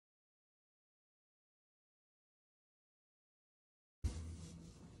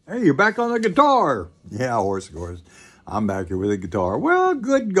Hey, you're back on the guitar. Yeah, horse, of course. I'm back here with a guitar. Well,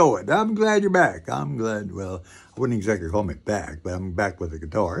 good going. I'm glad you're back. I'm glad, well, I wouldn't exactly call me back, but I'm back with a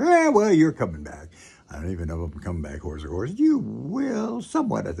guitar. Yeah, well, you're coming back. I don't even know if I'm coming back, horse, of course. You will,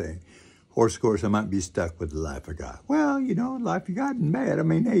 somewhat, I think. Horse, of course, I might be stuck with the life I got. Well, you know, life you got isn't bad. I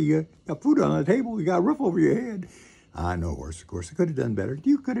mean, hey, you got food on the table. You got a roof over your head. I know, horse, of course. I could have done better.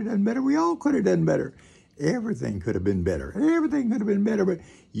 You could have done better. We all could have done better. Everything could have been better. Everything could have been better, but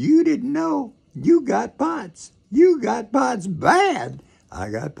you didn't know. You got POTS. You got POTS bad. I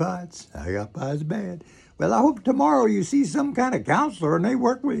got POTS. I got POTS bad. Well, I hope tomorrow you see some kind of counselor and they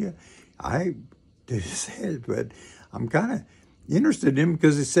work with you. I said, but I'm kind of interested in them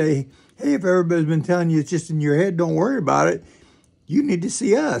because they say, hey, if everybody's been telling you it's just in your head, don't worry about it. You need to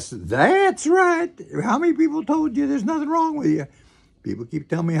see us. That's right. How many people told you there's nothing wrong with you? People keep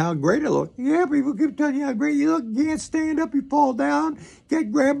telling me how great I look. Yeah, people keep telling you how great you look. You can't stand up, you fall down,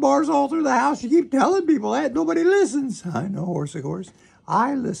 get grab bars all through the house. You keep telling people that. Nobody listens. I know, horse, of course.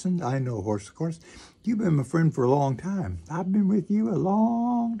 I listened. I know, horse, of course. You've been my friend for a long time. I've been with you a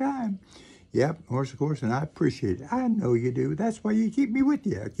long time. Yep, horse, of course, and I appreciate it. I know you do. That's why you keep me with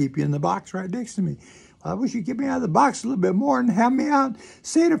you. I keep you in the box right next to me. I wish you'd get me out of the box a little bit more and have me out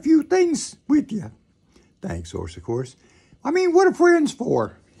saying a few things with you. Thanks, horse, of course. I mean, what are friends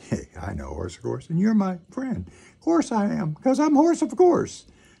for? Hey, I know, horse, of course, and you're my friend. Of course I am, because I'm horse, of course.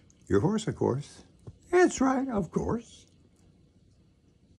 You're horse, of course. That's right, of course.